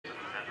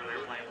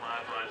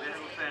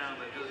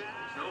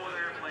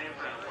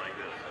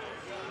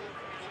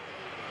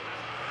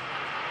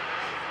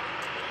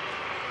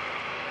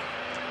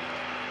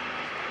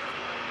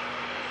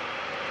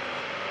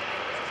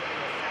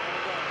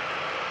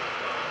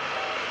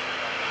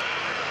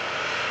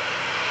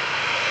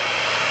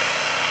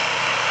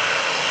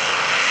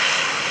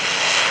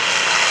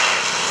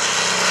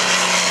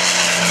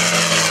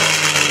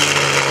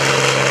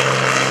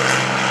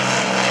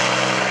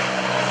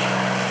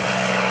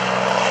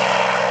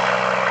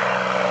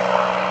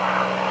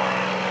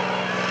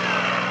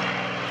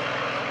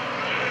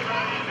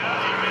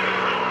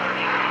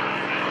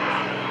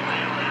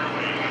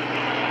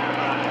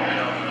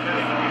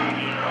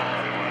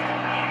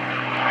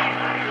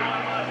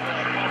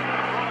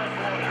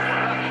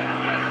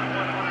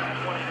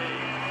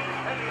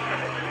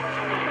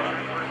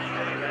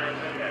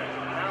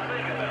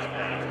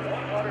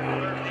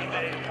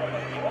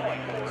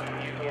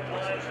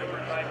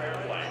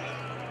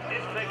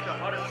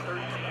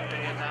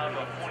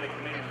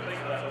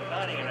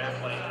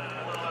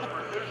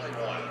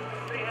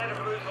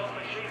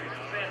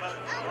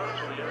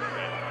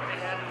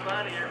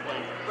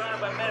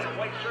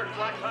white shirts,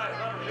 black ties,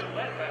 number 2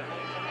 lead pencil,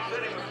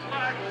 sitting with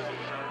flag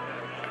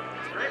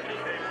safety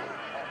table,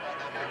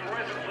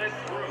 present lit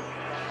group,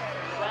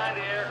 fly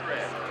the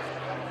aircraft.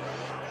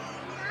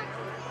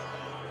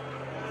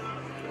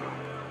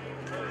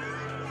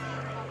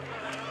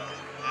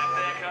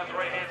 That comes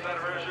right hand side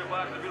of our airshow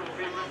box, the beautiful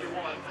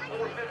P-51.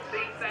 Over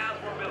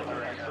 15,000 were built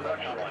during its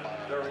production run.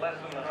 There are less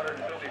than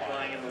 150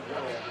 flying in the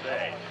world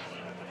today.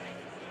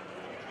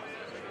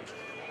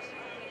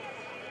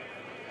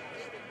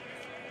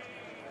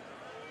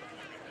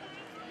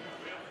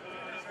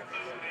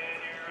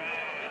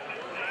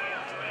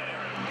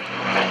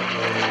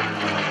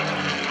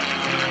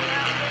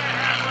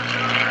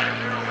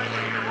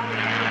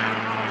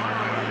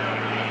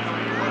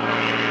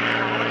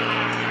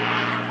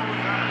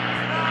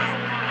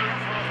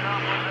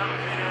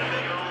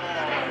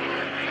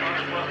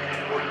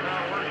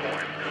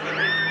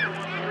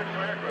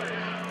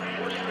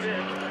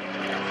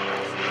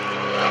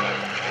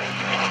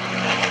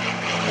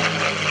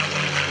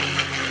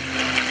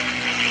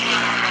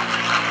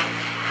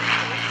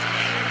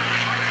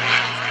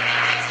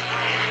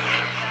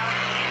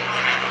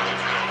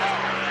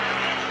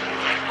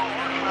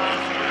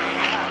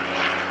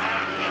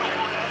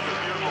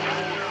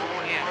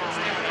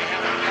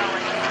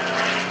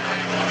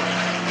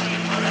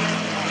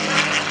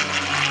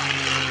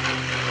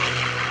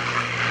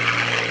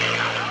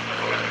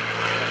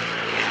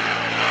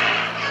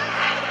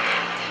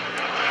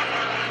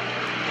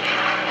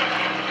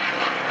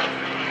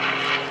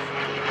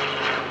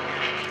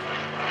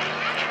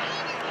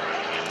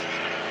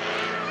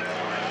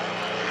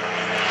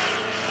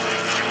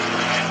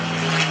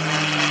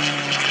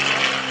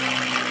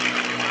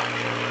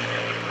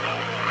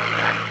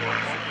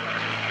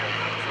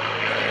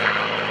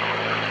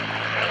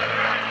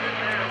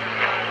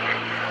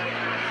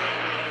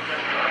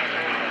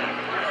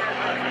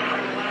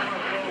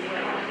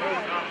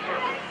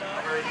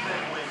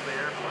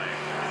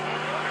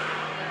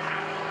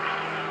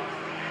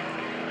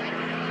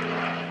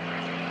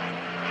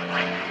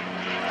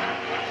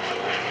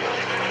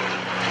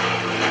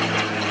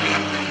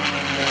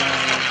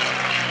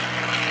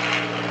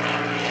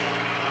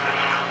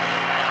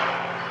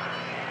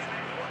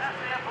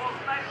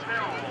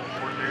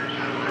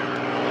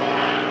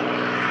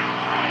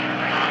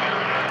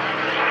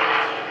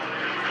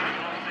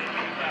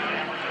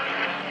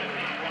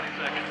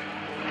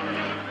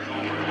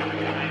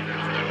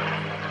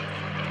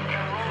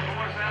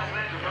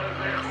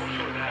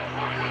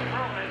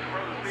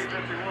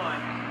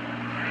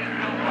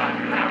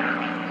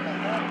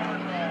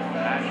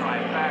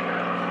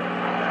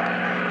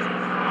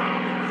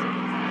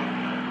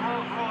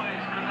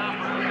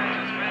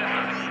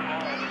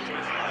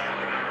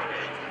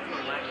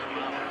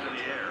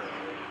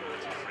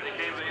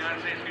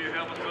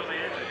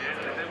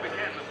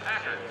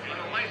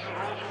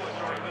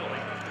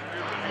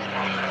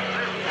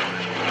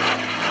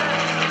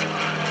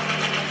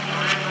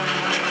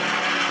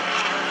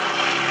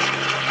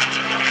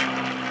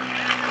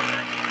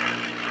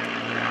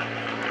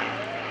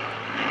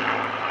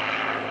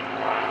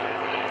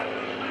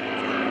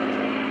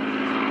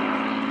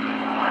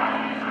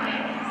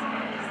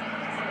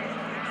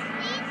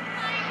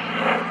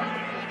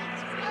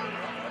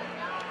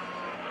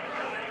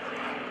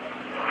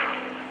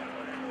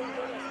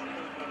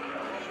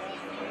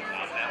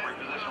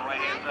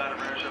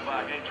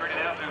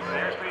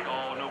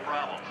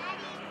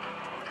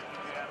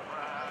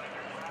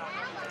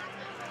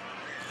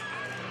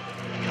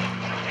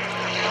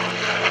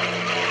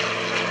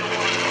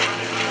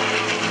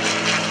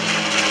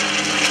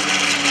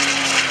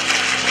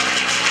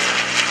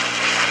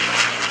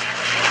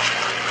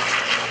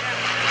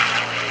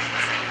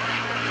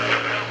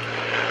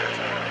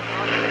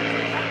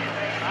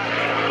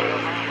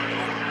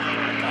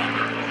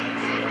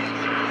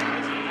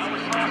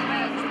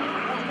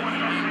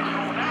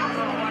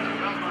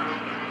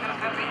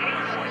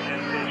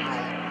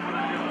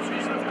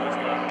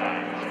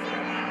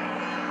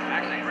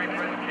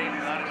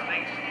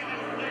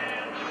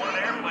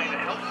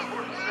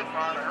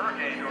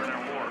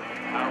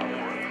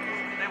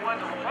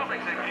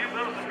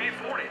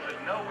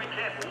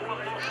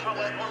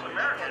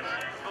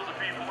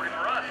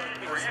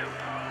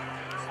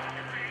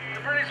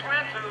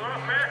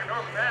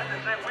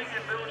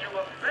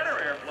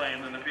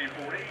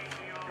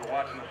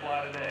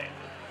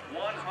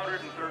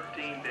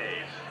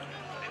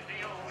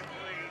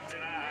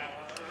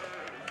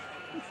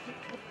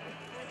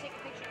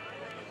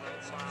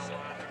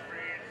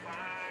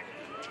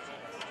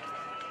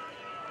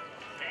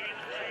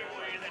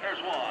 There's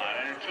 1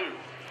 and 2.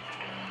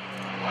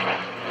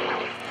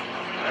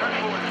 There's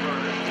 4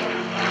 inverted.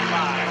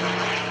 5,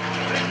 6,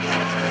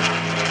 7,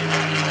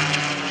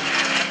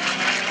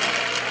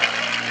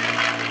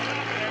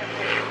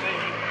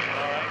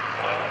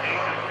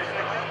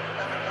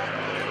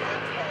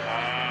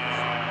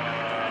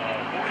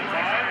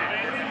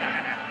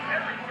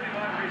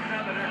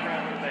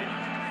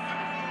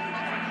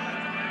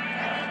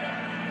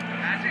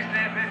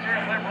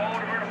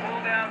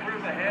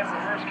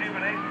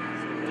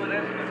 8. but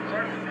that's the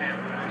surface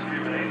hammer.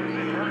 Stupid ain't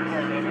the inverted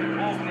part of it. It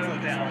pulls nose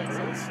down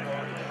through.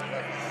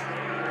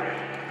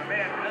 The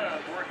man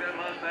does work that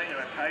Mustang in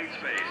a tight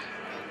space.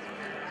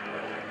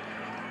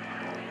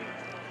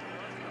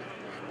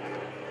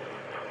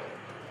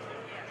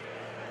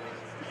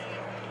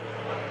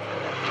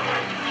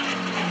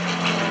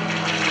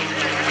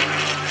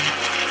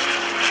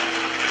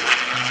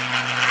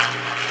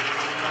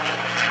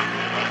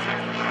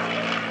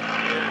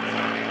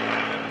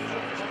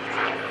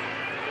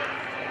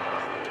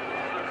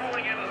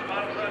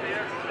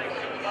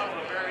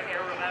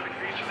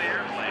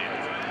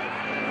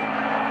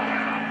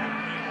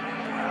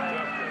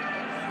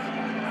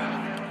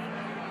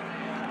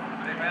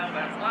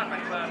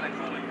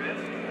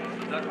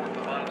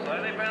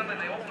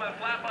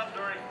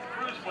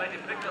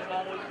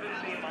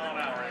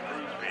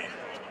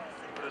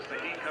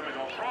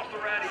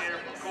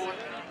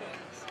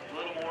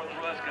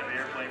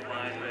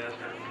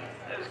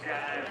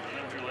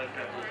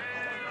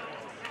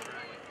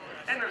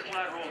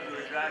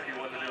 Exactly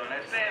what they're doing.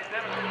 That stands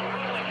demonstrating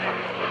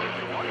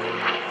the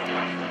rolling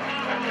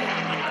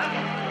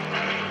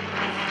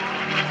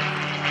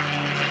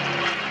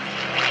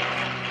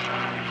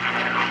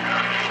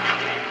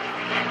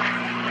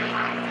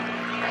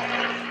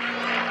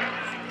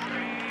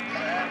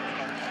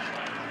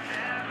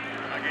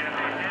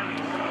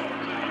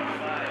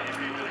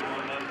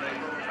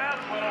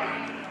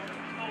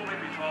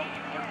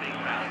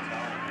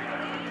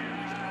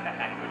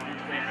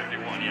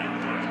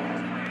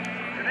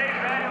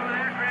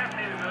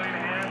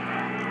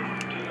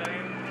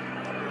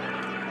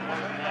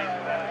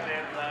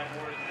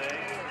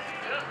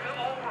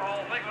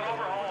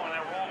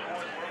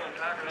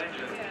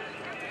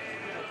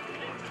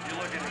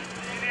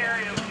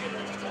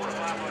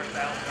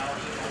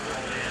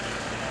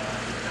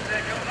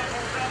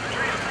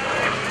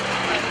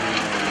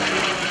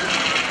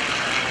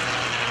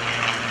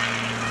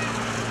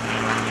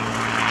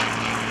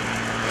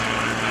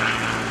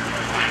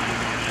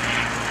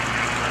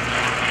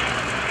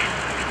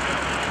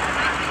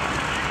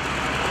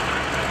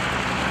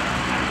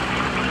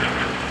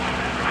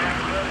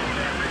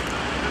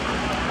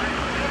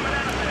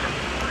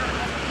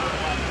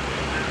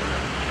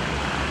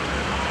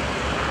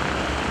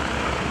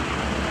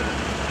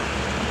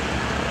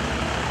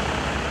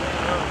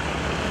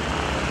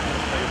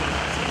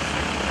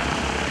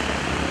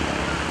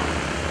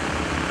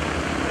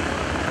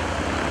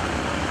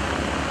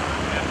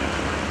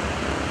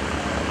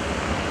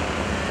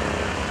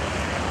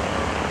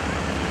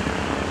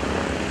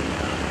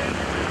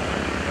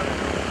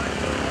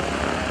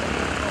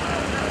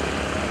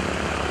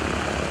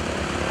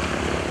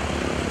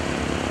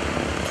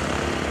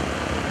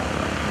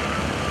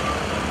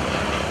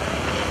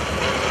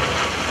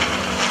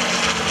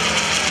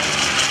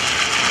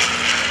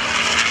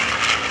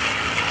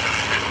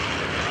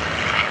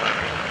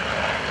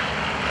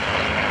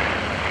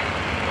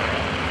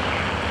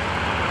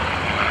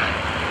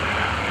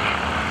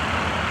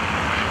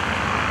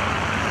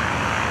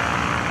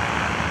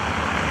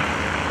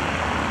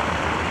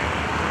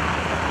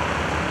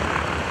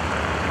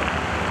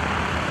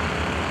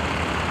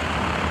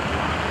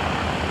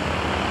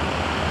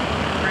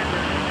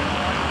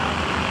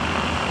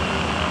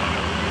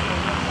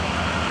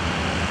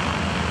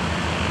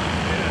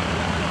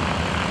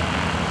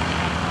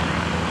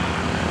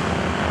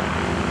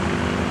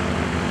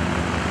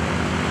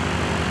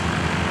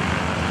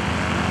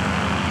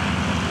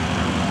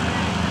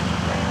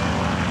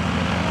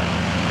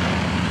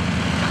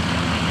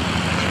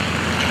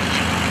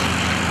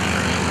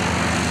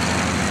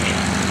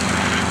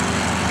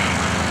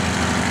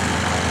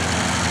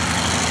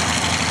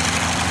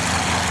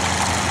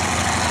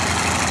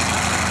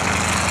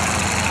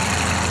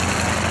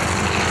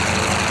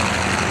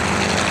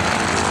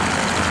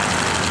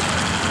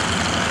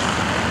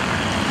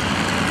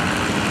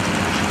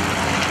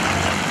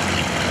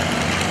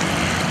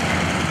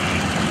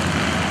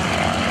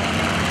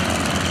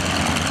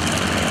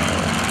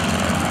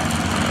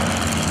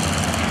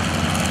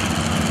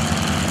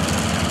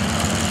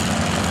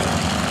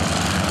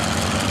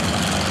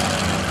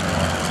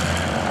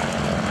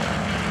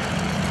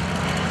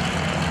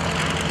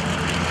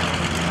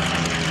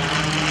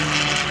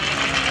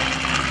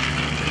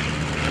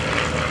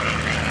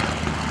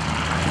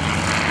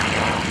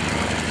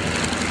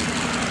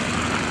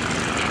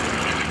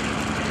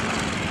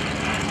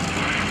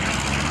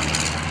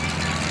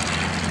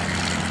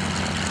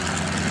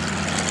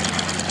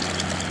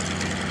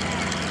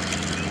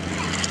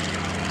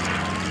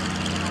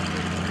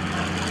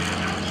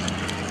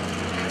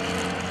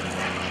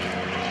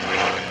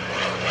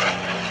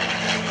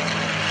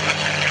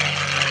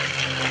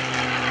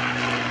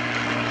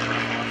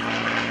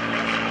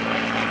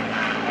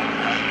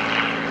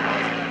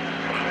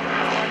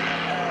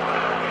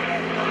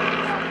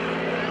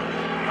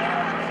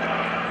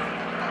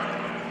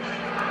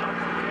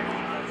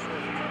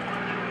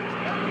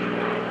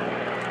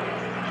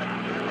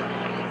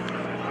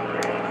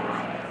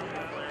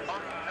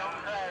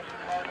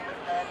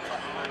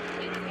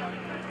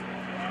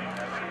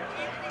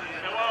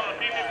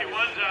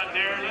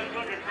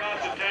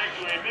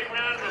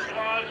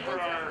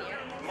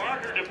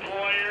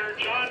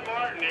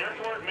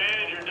airport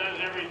manager does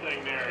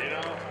everything there, you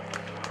know?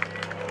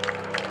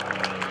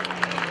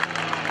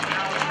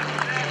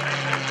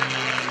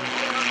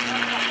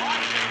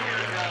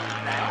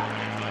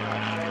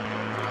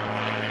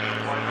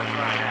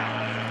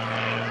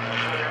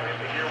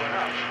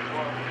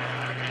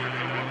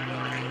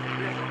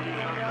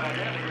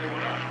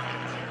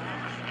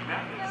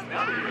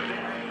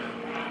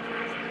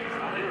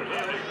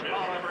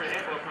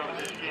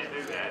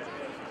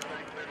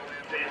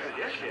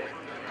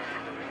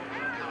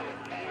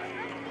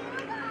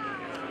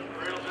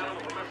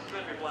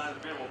 Flies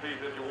the beautiful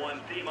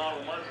P-51D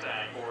model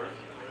Mustang for us.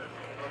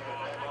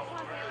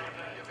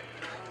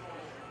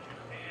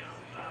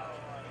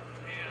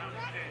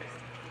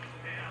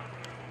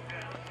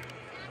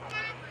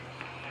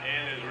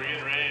 And as we're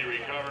getting ready to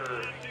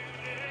recover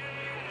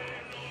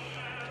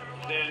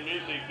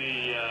Musick,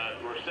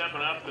 we're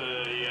stepping up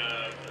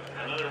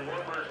another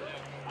Warbird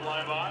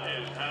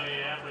flyby is how he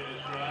aptly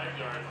described.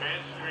 Our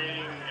advanced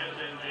training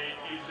SNJ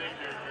T6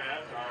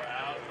 aircraft are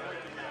out.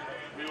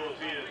 We will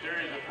see a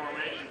series of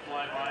formation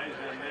flybys,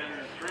 and then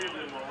 3 of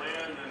them will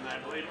land, and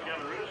I believe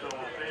Kevin Russo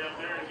will stay up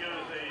there and give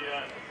us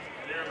an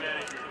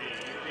aerobatic routine.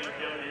 You've seen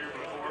Kevin here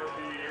before a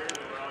few years,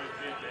 and we're always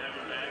pleased to have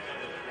him back. He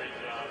does a great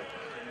job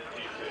in the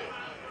T6.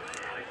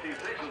 The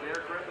T6 was the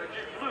aircraft that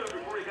you flew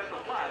before you got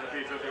to fly the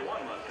P-51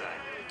 Mustang.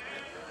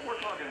 We're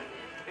talking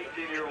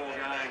 18-year-old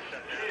guy,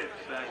 kids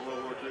back in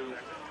World War II,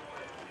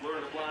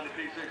 learned to fly in the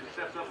T6 and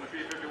steps up in the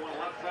P-51. A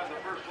lot of times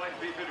the first flight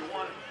in the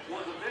P-51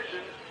 was a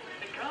mission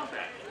in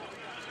combat.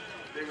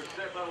 They would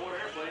step out of one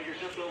airplane, get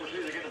shipped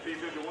overseas, they get the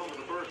P-51 for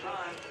the first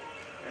time,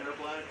 and they're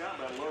flying in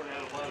combat, learning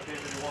how to fly the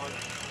P-51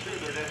 to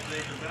their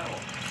destination battle.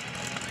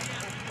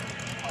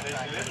 It's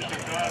an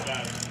interesting thought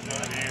about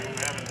those of you who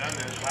haven't done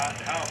this,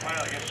 how a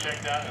pilot gets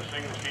checked out in a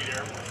single-seat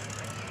airplane.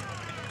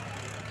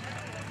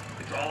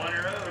 It's all on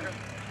your own.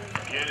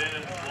 Get in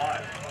and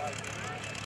fly.